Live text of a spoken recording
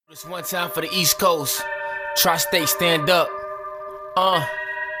This one time for the East Coast. Tri-State, stand up.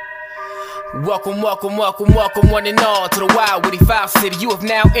 Welcome, one and all to the wild, witty, foul city. You have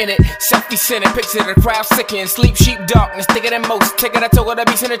now entered. Self-descended, picture of the crowd sickening. Sleep, sheep, darkness, thicker than most. Taking a toll of the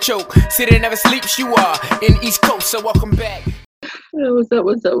beast in a choke. City that never sleeps, you are in East Coast, so welcome back.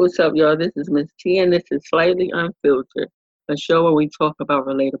 What's up, y'all? This is Miss T, and this is Slightly Unfiltered, a show where we talk about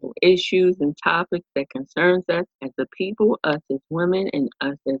relatable issues and topics that concerns us as a people, us as women, and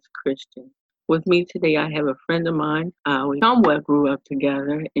us as Christians. With me today, I have a friend of mine. We somewhat grew up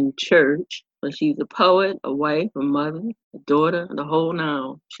together in church, but she's a poet, a wife, a mother, a daughter, the whole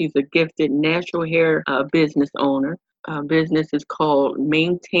nine. She's a gifted natural hair business owner. Business is called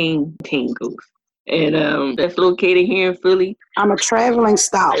Maintain Tangles, and that's located here in Philly. I'm a traveling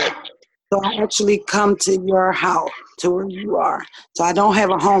scholar, so I actually come to your house, to where you are. So I don't have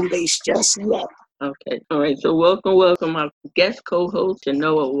a home base just yet. Okay. All right. So welcome our guest co-host,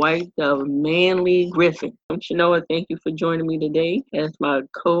 Shanoa White of Manley Griffin. Shanoa, thank you for joining me today as my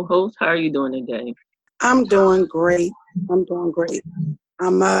co-host. How are you doing today? I'm doing great. I'm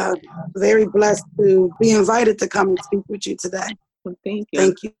very blessed to be invited to come and speak with you today. Well, thank you.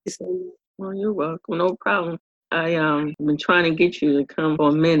 Thank you so much. Well, you're welcome. No problem. I been trying to get you to come for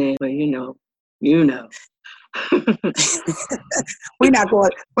a minute, but you know. We're not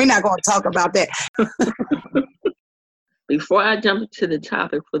going to talk about that. Before I jump into the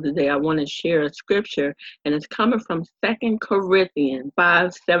topic for the day, I want to share a scripture, and it's coming from 2 Corinthians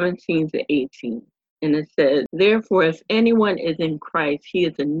 5:17-18. And it says, "Therefore, if anyone is in Christ, he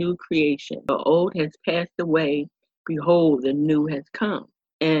is a new creation. The old has passed away. Behold, the new has come."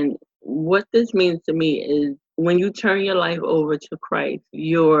 And what this means to me is when you turn your life over to Christ,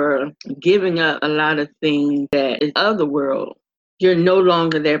 you're giving up a lot of things that is of the world. You're no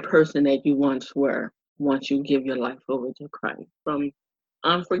longer that person that you once were once you give your life over to Christ. From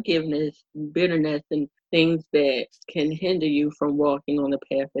unforgiveness, bitterness, and things that can hinder you from walking on the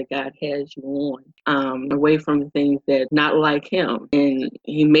path that God has you on, away from things that not like Him, and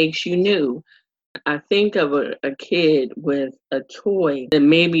He makes you new. I think of a kid with a toy that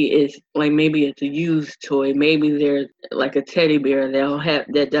maybe it's a used toy. Maybe there's like a teddy bear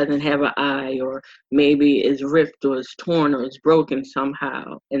that doesn't have an eye, or maybe it's ripped or it's torn or it's broken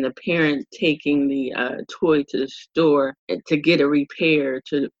somehow. And the parent taking the toy to the store to get it repaired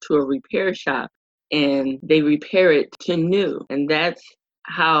to a repair shop, and they repair it to new. And that's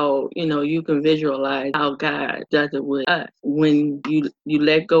how you can visualize how God does it with us. When you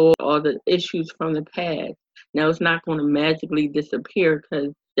let go of all the issues from the past, now it's not going to magically disappear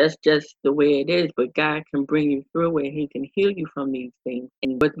because that's just the way it is, but God can bring you through it. He can heal you from these things.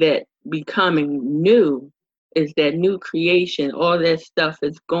 And with that becoming new is that new creation. All that stuff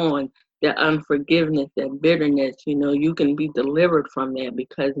is gone. That unforgiveness, that bitterness, you can be delivered from that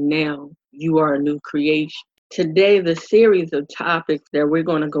because now you are a new creation. Today, the series of topics that we're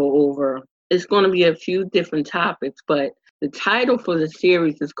going to go over, it's going to be a few different topics, but the title for the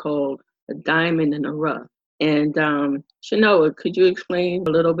series is called A Diamond in the Rough. And Shanoa, could you explain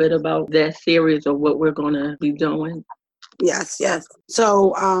a little bit about that series or what we're going to be doing? Yes.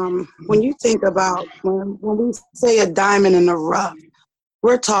 So when you think about, when we say a diamond in the rough,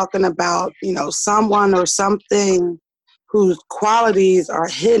 we're talking about, someone or something whose qualities are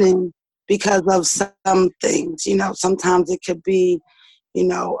hidden because of some things. Sometimes it could be,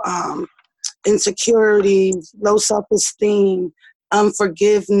 insecurities, low self-esteem,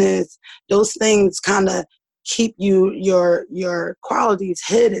 unforgiveness. Those things kind of keep your qualities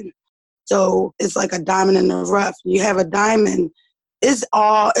hidden. So it's like a diamond in the rough. You have a diamond, it's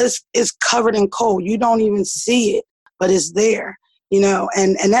covered in coal. You don't even see it, but it's there.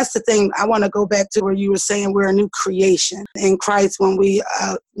 And that's the thing. I want to go back to where you were saying we're a new creation in Christ when we,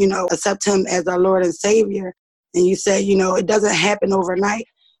 accept Him as our Lord and Savior. And you say, it doesn't happen overnight,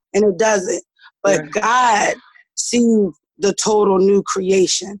 and it doesn't. But right. God sees the total new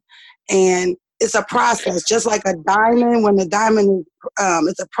creation, and it's a process. Just like a diamond, when the diamond,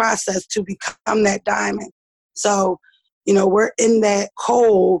 it's a process to become that diamond. So, we're in that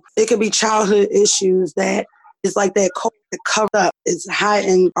coal. It could be childhood issues that is like that coal that covered up. It's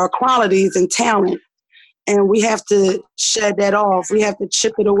hiding our qualities and talent, and we have to shed that off. We have to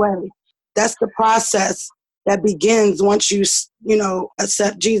chip it away. That's the process that begins once you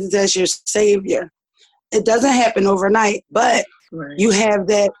accept Jesus as your Savior. It doesn't happen overnight, but right. You have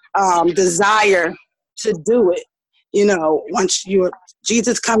that desire to do it. Once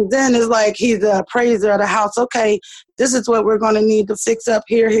Jesus comes in, it's like He's the appraiser of the house. Okay, this is what we're going to need to fix up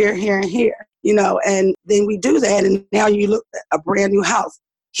here, and here. And then we do that, and now you look at a brand new house.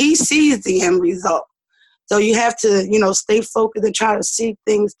 He sees the end result. So you have to, you know, stay focused and try to see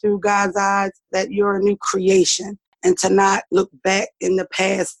things through God's eyes, that you're a new creation, and to not look back in the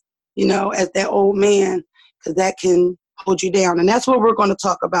past, you know, as that old man, because that can hold you down. And that's what we're going to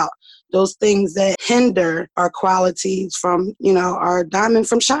talk about, those things that hinder our qualities from, you know, our diamond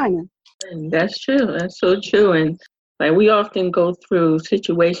from shining. And that's true. That's so true. And like we often go through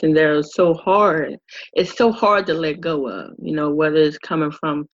situations that are so hard. It's so hard to let go of, you know, whether it's coming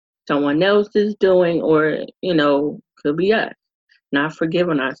from someone else's doing or, you know, could be us, not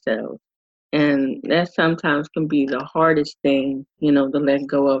forgiving ourselves. And that sometimes can be the hardest thing, you know, to let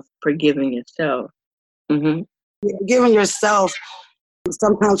go of, forgiving yourself. Mm-hmm. Yeah, giving yourself is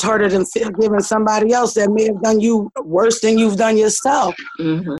sometimes harder than forgiving somebody else that may have done you worse than you've done yourself.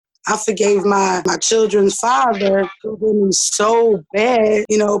 Mm-hmm. I forgave my children's father who did me so bad,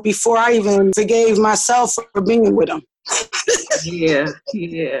 you know, before I even forgave myself for being with him. Yeah.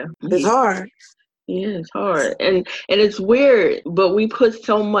 It's hard. Yeah, it's hard. And it's weird, but we put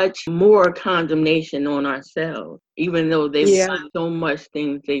so much more condemnation on ourselves, even though they've done so much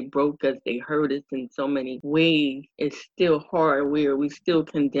things. They broke us, they hurt us in so many ways. It's still hard where we still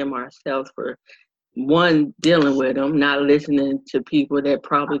condemn ourselves for, one, dealing with them, not listening to people that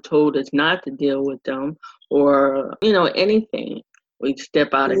probably told us not to deal with them, or, you know, anything. We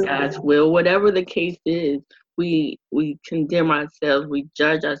step out of God's will, whatever the case is. We condemn ourselves, we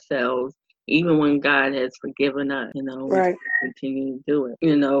judge ourselves, even when God has forgiven us, you know, we continue to do it,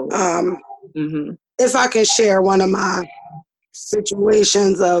 you know. If I can share one of my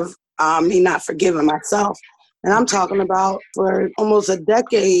situations of me not forgiving myself, and I'm talking about for almost a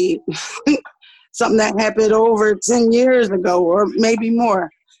decade, something that happened over 10 years ago or maybe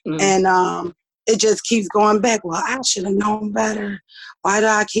more. And it just keeps going back. Well, I should have known better. Why do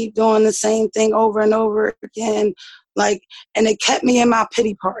I keep doing the same thing over and over again? Like, and it kept me in my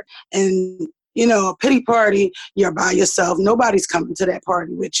pity party. And, you know, a pity party, you're by yourself. Nobody's coming to that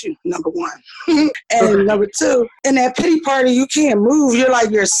party with you, number one. And number two, in that pity party, you can't move. You're like,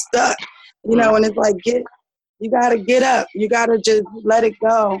 you're stuck, you know, and it's like, you got to get up. You got to just let it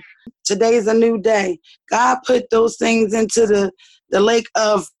go. Today's a new day. God put those things into the lake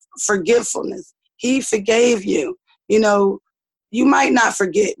of forgetfulness. He forgave you. You know, you might not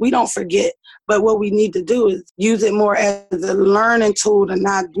forget. We don't forget. But what we need to do is use it more as a learning tool to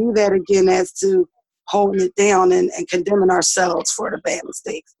not do that again, as to holding it down and condemning ourselves for the bad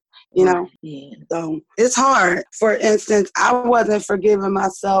mistakes. You know? Yeah. So it's hard. For instance, I wasn't forgiving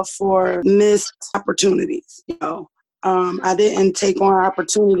myself for missed opportunities, you know. I didn't take on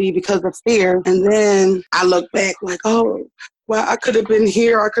opportunity because of fear. And then I look back like, oh, well, I could have been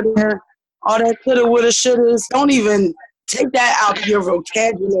here. I could have all that coulda, woulda, shoulda. Don't even take that out of your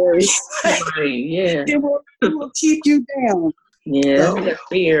vocabulary. Yeah. It will keep you down. Yeah, so. That's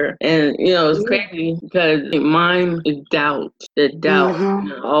fear. And, you know, it's crazy because mine is doubt. The doubt. You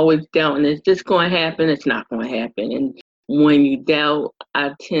know, always doubting it's just going to happen. It's not going to happen. And when you doubt,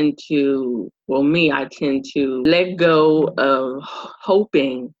 I tend to let go of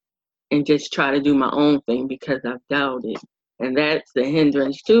hoping and just try to do my own thing because I've doubted. And that's the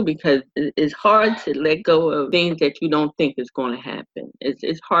hindrance too, because it's hard to let go of things that you don't think is going to happen.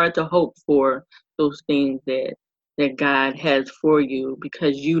 It's hard to hope for those things that God has for you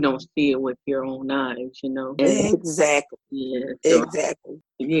because you don't see it with your own eyes, you know. And exactly. Yeah. So, exactly.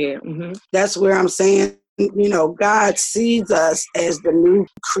 Yeah. That's where I'm saying, you know, God sees us as the new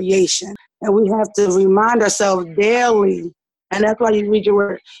creation, and we have to remind ourselves daily. And that's why you read your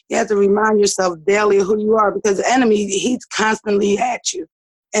word. You have to remind yourself daily of who you are, because the enemy, he's constantly at you,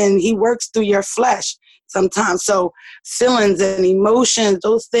 and he works through your flesh sometimes. So feelings and emotions,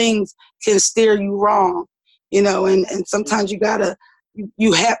 those things can steer you wrong, you know, and sometimes you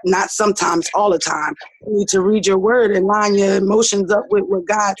have, not sometimes, all the time, you need to read your word and line your emotions up with what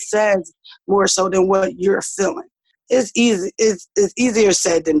God says more so than what you're feeling. It's easy. It's easier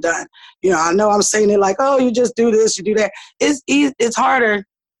said than done. You know, I know I'm saying it like, oh, you just do this, you do that. It's easy. It's harder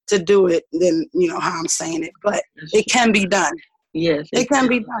to do it than, you know, how I'm saying it, but it can be done. Yes, it can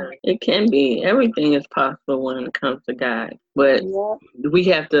be done. It can be. Everything is possible when it comes to God, but we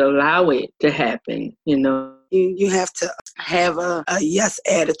have to allow it to happen. You know, you have to have a yes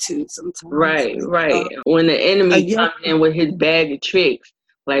attitude sometimes. Right. When the enemy comes in with his bag of tricks,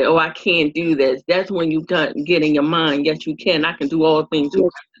 like, oh, I can't do this. That's when you get in your mind, yes, you can. I can do all things through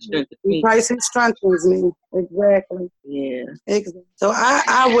Christ who strengthens me. Christ strengthens me. Exactly. Yeah. Exactly. So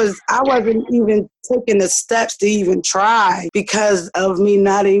I wasn't even taking the steps to even try because of me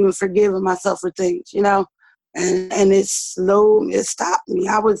not even forgiving myself for things, you know. And it stopped me.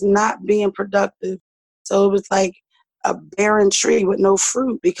 I was not being productive. So it was like a barren tree with no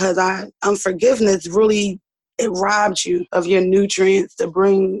fruit, because unforgiveness really, it robs you of your nutrients to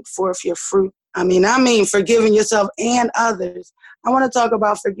bring forth your fruit. I mean, forgiving yourself and others. I want to talk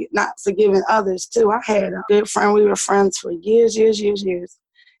about not forgiving others too. I had a good friend. We were friends for years.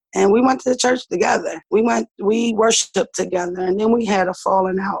 And we went to the church together. We worshiped together, and then we had a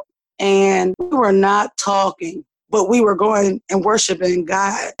falling out. And we were not talking, but we were going and worshiping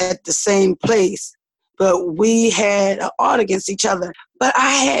God at the same place. But we had an ought against each other. But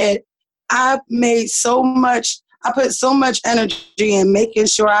I put so much energy in making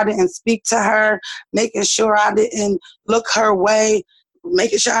sure I didn't speak to her, making sure I didn't look her way,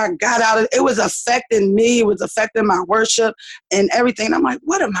 making sure I got out of it. It was affecting me. It was affecting my worship and everything. I'm like,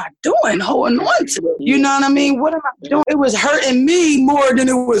 what am I doing holding on to it? You know what I mean? What am I doing? It was hurting me more than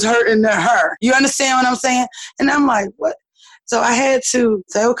it was hurting her. You understand what I'm saying? And I'm like, what? So I had to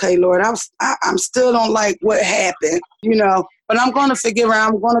say, okay, Lord, I'm still don't like what happened, but I'm going to forgive her.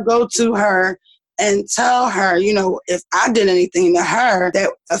 I'm going to go to her and tell her, if I did anything to her that,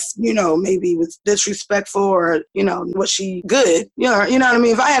 maybe was disrespectful or, was she good? You know what I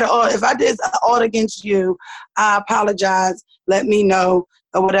mean? If I did an ought against you, I apologize. Let me know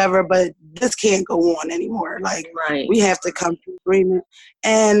or whatever, but this can't go on anymore. Like, right. We have to come to agreement.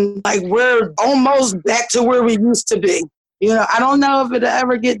 And like, we're almost back to where we used to be. I don't know if it'll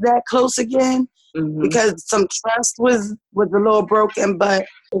ever get that close again. Mm-hmm. Because some trust was a little broken, but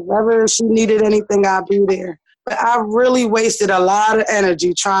if ever she needed anything, I'll be there. But I really wasted a lot of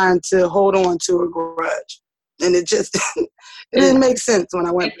energy trying to hold on to a grudge. And it just it didn't make sense when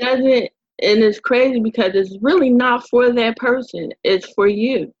I went. It doesn't, and it's crazy because it's really not for that person. It's for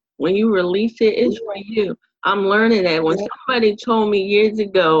you. When you release it, it's for you. I'm learning that. When somebody told me years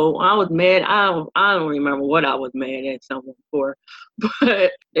ago, I was mad. I don't remember what I was mad at someone for,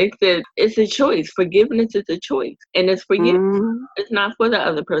 but they said it's a choice. Forgiveness is a choice, and it's for you. It's not for the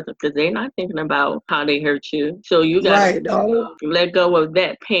other person because they're not thinking about how they hurt you. So you got to let go of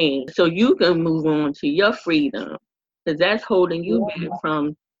that pain so you can move on to your freedom, because that's holding you back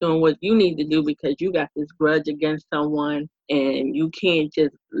from doing what you need to do because you got this grudge against someone and you can't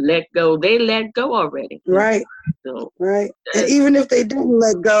just let go. They let go already. Right. So, right. And even if they didn't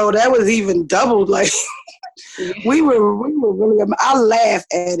let go, that was even doubled. Like we were really, I laugh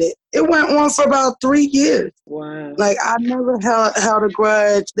at it. It went on for about 3 years. Wow. Like I never held a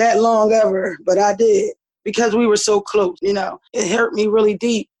grudge that long ever, but I did because we were so close, It hurt me really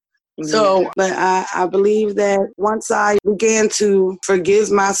deep. So, but I believe that once I began to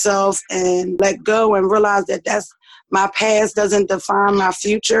forgive myself and let go and realize that my past doesn't define my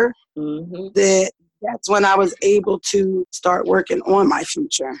future, that's when I was able to start working on my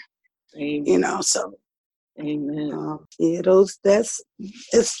future. Amen. So. Amen.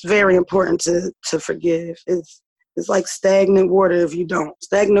 It's very important to forgive. It's like stagnant water if you don't.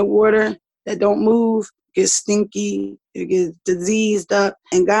 Stagnant water that don't move gets stinky, it gets diseased up,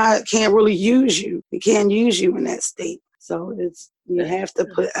 and God can't really use you. He can't use you in that state. So you have to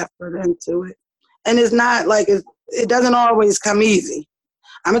put effort into it. And it's not like it doesn't always come easy.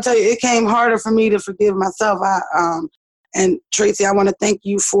 I'm gonna tell you, it came harder for me to forgive myself. And Tracy, I want to thank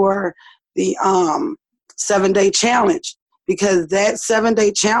you for the 7-day challenge, because that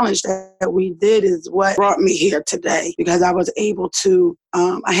 7-day challenge that we did is what brought me here today, because I was able to,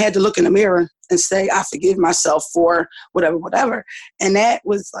 I had to look in the mirror and say, I forgive myself for whatever. And that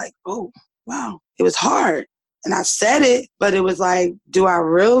was like, oh, wow, it was hard. And I said it, but it was like, do I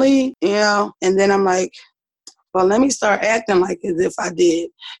really? And then I'm like, well, let me start acting like as if I did.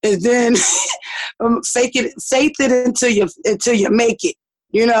 And then faith it until you make it.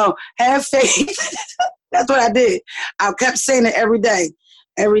 Have faith. That's what I did. I kept saying it every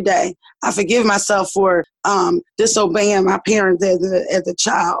day. I forgive myself for disobeying my parents as a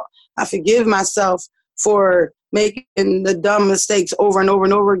child. I forgive myself for making the dumb mistakes over and over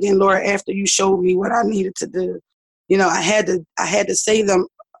and over again, Lord, after you showed me what I needed to do. I had to say them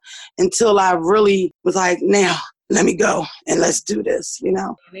until I really was like, now let me go and let's do this.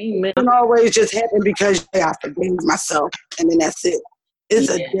 Amen. It doesn't always just happen because I forgave myself and then that's it. It's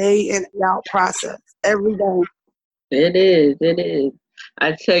a day in and out process every day. It is.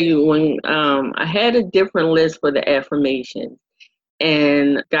 I tell you, when I had a different list for the affirmations,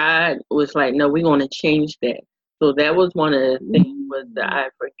 and God was like, no, we're going to change that. So that was one of the things, was that I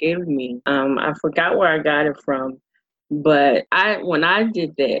forgive me. I forgot where I got it from, but when I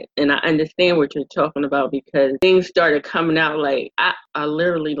did that, and I understand what you're talking about, because things started coming out, like I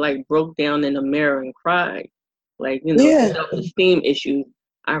literally like broke down in the mirror and cried. Like, self-esteem issues.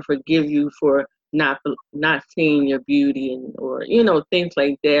 I forgive you for not seeing your beauty, or things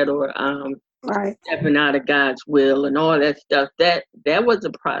like that, or Right. stepping out of God's will and all that stuff. That was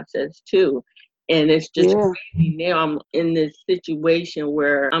a process too. And it's just Yeah. crazy. Now I'm in this situation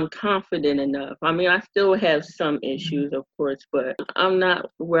where I'm confident enough. I mean, I still have some issues, of course, but I'm not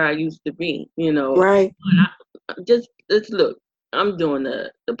where I used to be, you know. Right. Just let's look. I'm doing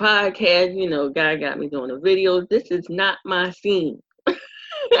the podcast, you know, guy got me doing the videos. This is not my scene.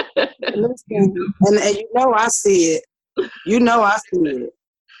 Listen, and you know I see it. You know I see it.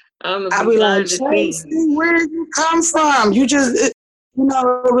 I'm I be like, Tracy, where did you come from? You just, you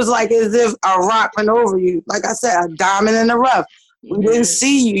know, it was like as if a rock went over you. Like I said, a diamond in the rough. We didn't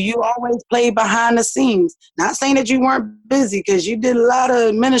see you. You always played behind the scenes. Not saying that you weren't busy, because you did a lot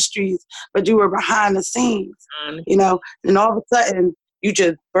of ministries, but you were behind the scenes, you know. And all of a sudden, you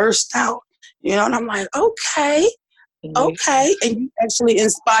just burst out, you know. And I'm like, okay. And you actually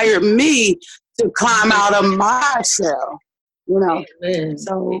inspired me to climb out of my shell, you know. Amen.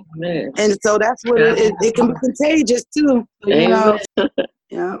 So, Amen. and so that's what it can be contagious too, you know.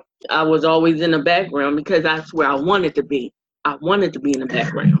 Yeah. I was always in the background because that's where I wanted to be. I wanted to be in the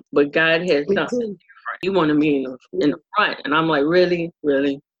background, but God had something different. He wanted me in the front, and I'm like, really,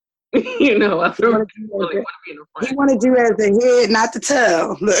 you know, I really want to be in the front. He wanted you as the head, not the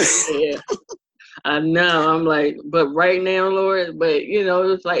tail. Yeah. I know. I'm like, but right now, Lord, but you know,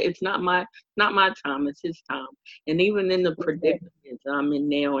 it's like it's not my time, it's his time. And even in the predicaments I'm in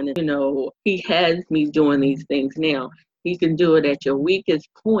now, and you know, he has me doing these things now. He can do it at your weakest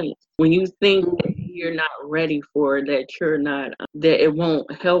point. When you think that you're not ready for it, that you're not, that it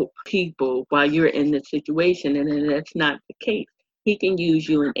won't help people while you're in the situation, and then that's not the case. He can use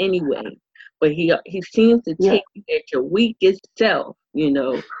you in any way. But he seems to take you at your weakest self, you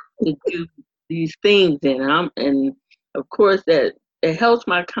know, to do these things, and of course that it helps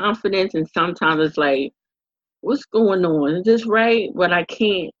my confidence, and sometimes it's like, what's going on? Is this right? But I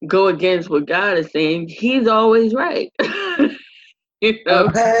can't go against what God is saying. He's always right. You know?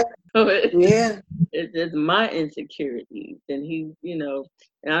 Okay. So it's just my insecurities, and he, you know.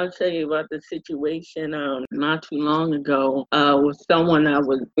 And I'll tell you about the situation not too long ago with someone I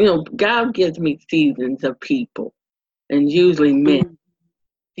was, you know, God gives me seasons of people, and usually men.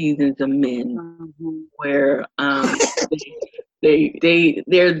 Seasons of men where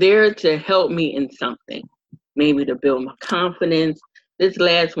they're there to help me in something, maybe to build my confidence. This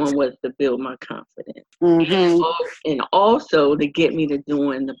last one was to build my confidence, and also to get me to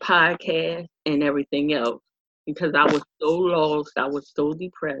doing the podcast and everything else, because I was so lost, I was so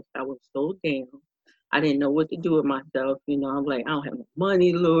depressed, I was so down. I didn't know what to do with myself. You know, I'm like, I don't have no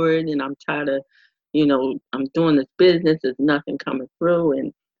money, Lord, and I'm tired of, you know, I'm doing this business, there's nothing coming through,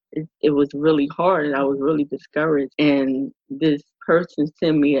 and it was really hard, and I was really discouraged. And this person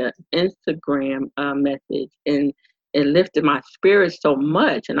sent me an Instagram message, and it lifted my spirit so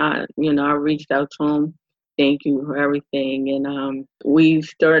much. And I reached out to him. Thank you for everything. And we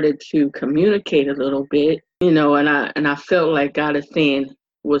started to communicate a little bit, you know, and I felt like God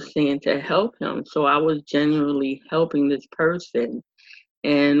was saying to help him. So I was genuinely helping this person.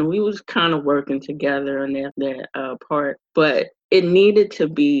 And we was kind of working together on that part, but it needed to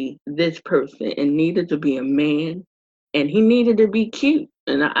be this person. It needed to be a man, and he needed to be cute.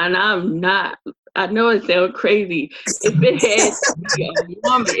 And I'm not. I know it sounds crazy. If it had to be a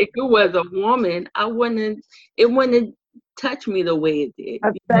woman, if it was a woman, it wouldn't have touched me the way it did.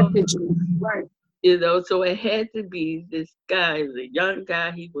 Affected you, right? You know, so it had to be this guy. He was a young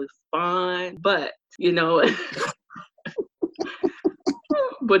guy. He was fine, but you know.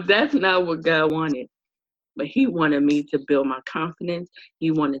 But that's not what God wanted. But he wanted me to build my confidence. He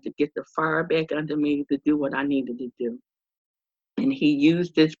wanted to get the fire back under me to do what I needed to do. And he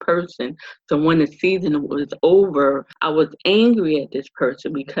used this person. So when the season was over, I was angry at this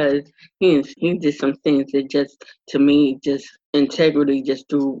person because he did some things that just, to me, just integrity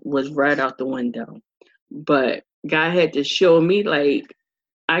was right out the window. But God had to show me, like,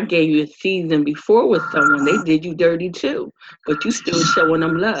 I gave you a season before with someone. They did you dirty too, but you still showing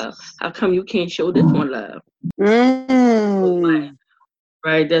them love. How come you can't show this one love?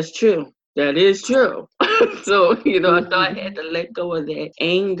 Right, that's true. That is true. So, you know, I thought I had to let go of that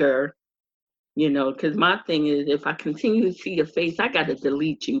anger, you know, because my thing is, if I continue to see your face, I got to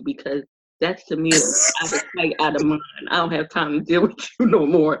delete you, because that's, to me, out of sight, out of mind. I don't have time to deal with you no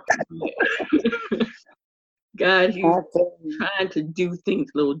more. God, he's trying to do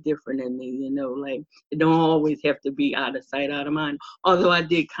things a little different than me, you know, like it don't always have to be out of sight, out of mind. Although I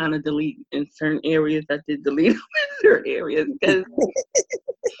did kind of delete in certain areas. I did delete in certain areas because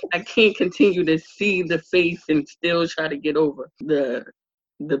I can't continue to see the face and still try to get over the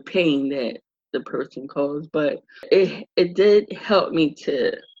pain that the person caused. But it did help me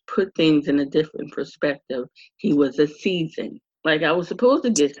to put things in a different perspective. He was a season. Like, I was supposed to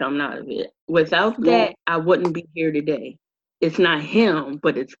get something out of it. Without that, I wouldn't be here today. It's not him,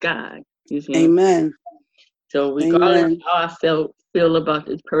 but it's God. You see? Amen. So regardless of how I feel about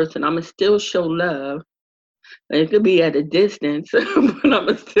this person, I'm going to still show love. It could be at a distance, but I'm going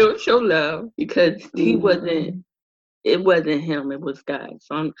to still show love because it wasn't him, it was God.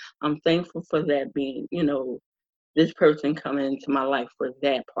 So I'm thankful for that being, this person coming into my life for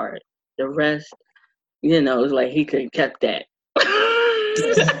that part. The rest, it's like he could have kept that.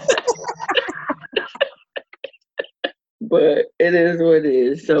 But it is what it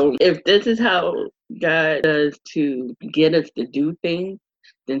is. So if this is how God does to get us to do things,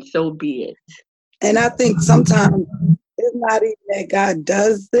 then so be it. And I think sometimes it's not even that God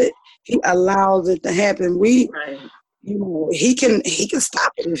does it; He allows it to happen. He can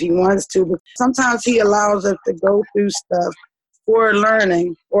stop it if He wants to, but sometimes He allows us to go through stuff for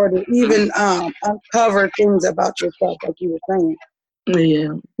learning or to even uncover things about yourself, like you were saying.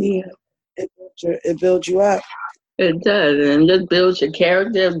 Yeah. It builds you up. It does, and it builds your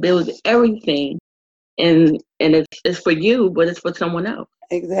character, it builds everything, and it's for you, but it's for someone else.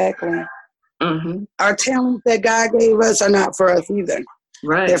 Exactly. Our talents that God gave us are not for us either.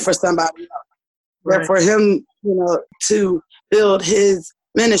 Right. They're for somebody else. They're for Him, to build His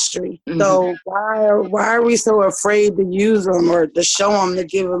ministry. So why are we so afraid to use them or to show them, to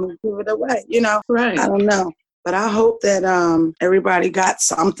give it away? Right. I don't know. But I hope that everybody got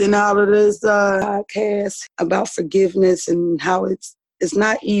something out of this podcast about forgiveness and how it's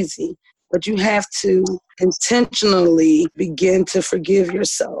not easy, but you have to intentionally begin to forgive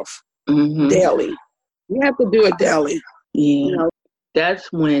yourself daily. You have to do it daily. Yeah.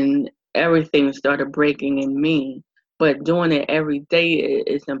 That's when everything started breaking in me. But doing it every day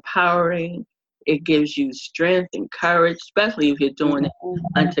is empowering. It gives you strength and courage, especially if you're doing it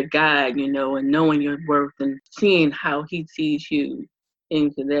unto God, and knowing your worth and seeing how He sees you,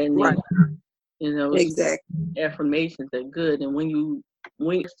 things of that nature. Right. Exactly. Affirmations are good, and when you're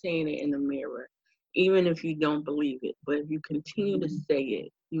saying it in the mirror, even if you don't believe it, but if you continue to say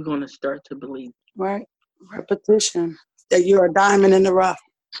it, you're going to start to believe it. Right. Repetition. That you're a diamond in the rough.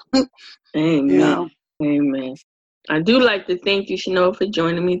 Amen. Amen. I do like to thank you, Shanoa, for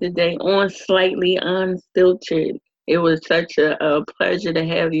joining me today on Slightly Unfiltered. It was such a pleasure to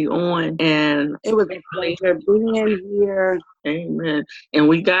have you on. And it was a pleasure being here. Amen. And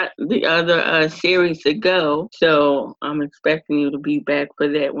we got the other series to go. So I'm expecting you to be back for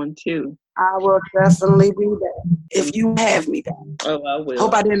that one, too. I will definitely be back if you have me back. Oh, I will. I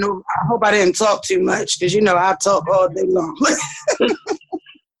hope I didn't talk too much because, I talk all day long.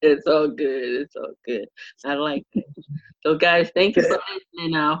 It's all good. It's all good. I like it. So, guys, thank you for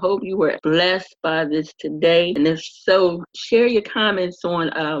listening. I hope you were blessed by this today. And if so, share your comments on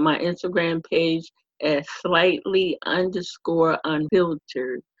my Instagram page at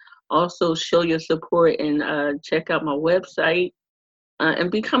slightly_unfiltered. Also, show your support and check out my website and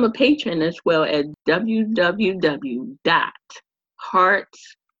become a patron as well at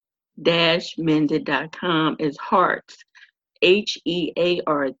www.hearts-mended.com. It's hearts. HEARTS,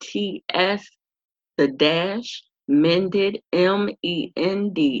 the dash, mended,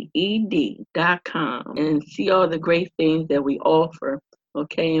 MENDED.com, and see all the great things that we offer.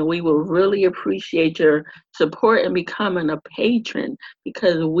 Okay, and we will really appreciate your support in becoming a patron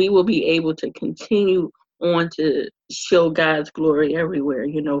because we will be able to continue on to show God's glory everywhere,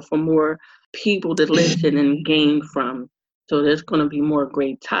 for more people to listen and gain from. So there's going to be more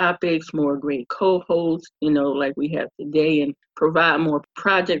great topics, more great co-hosts, like we have today, and provide more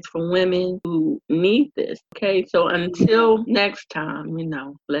projects for women who need this. Okay, so until next time,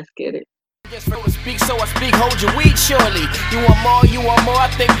 let's get it. So I speak, hold your weed surely. You want more, I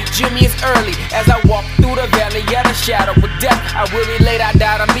think Jimmy is early. As I walk through the valley of the shadow of death, I will relate, I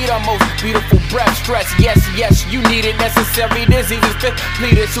died, I meet our most beautiful breath. Stress, yes, you need it, necessary diseases,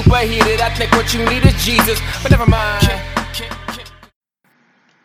 depleted, superheated. I think what you need is Jesus, but never mind.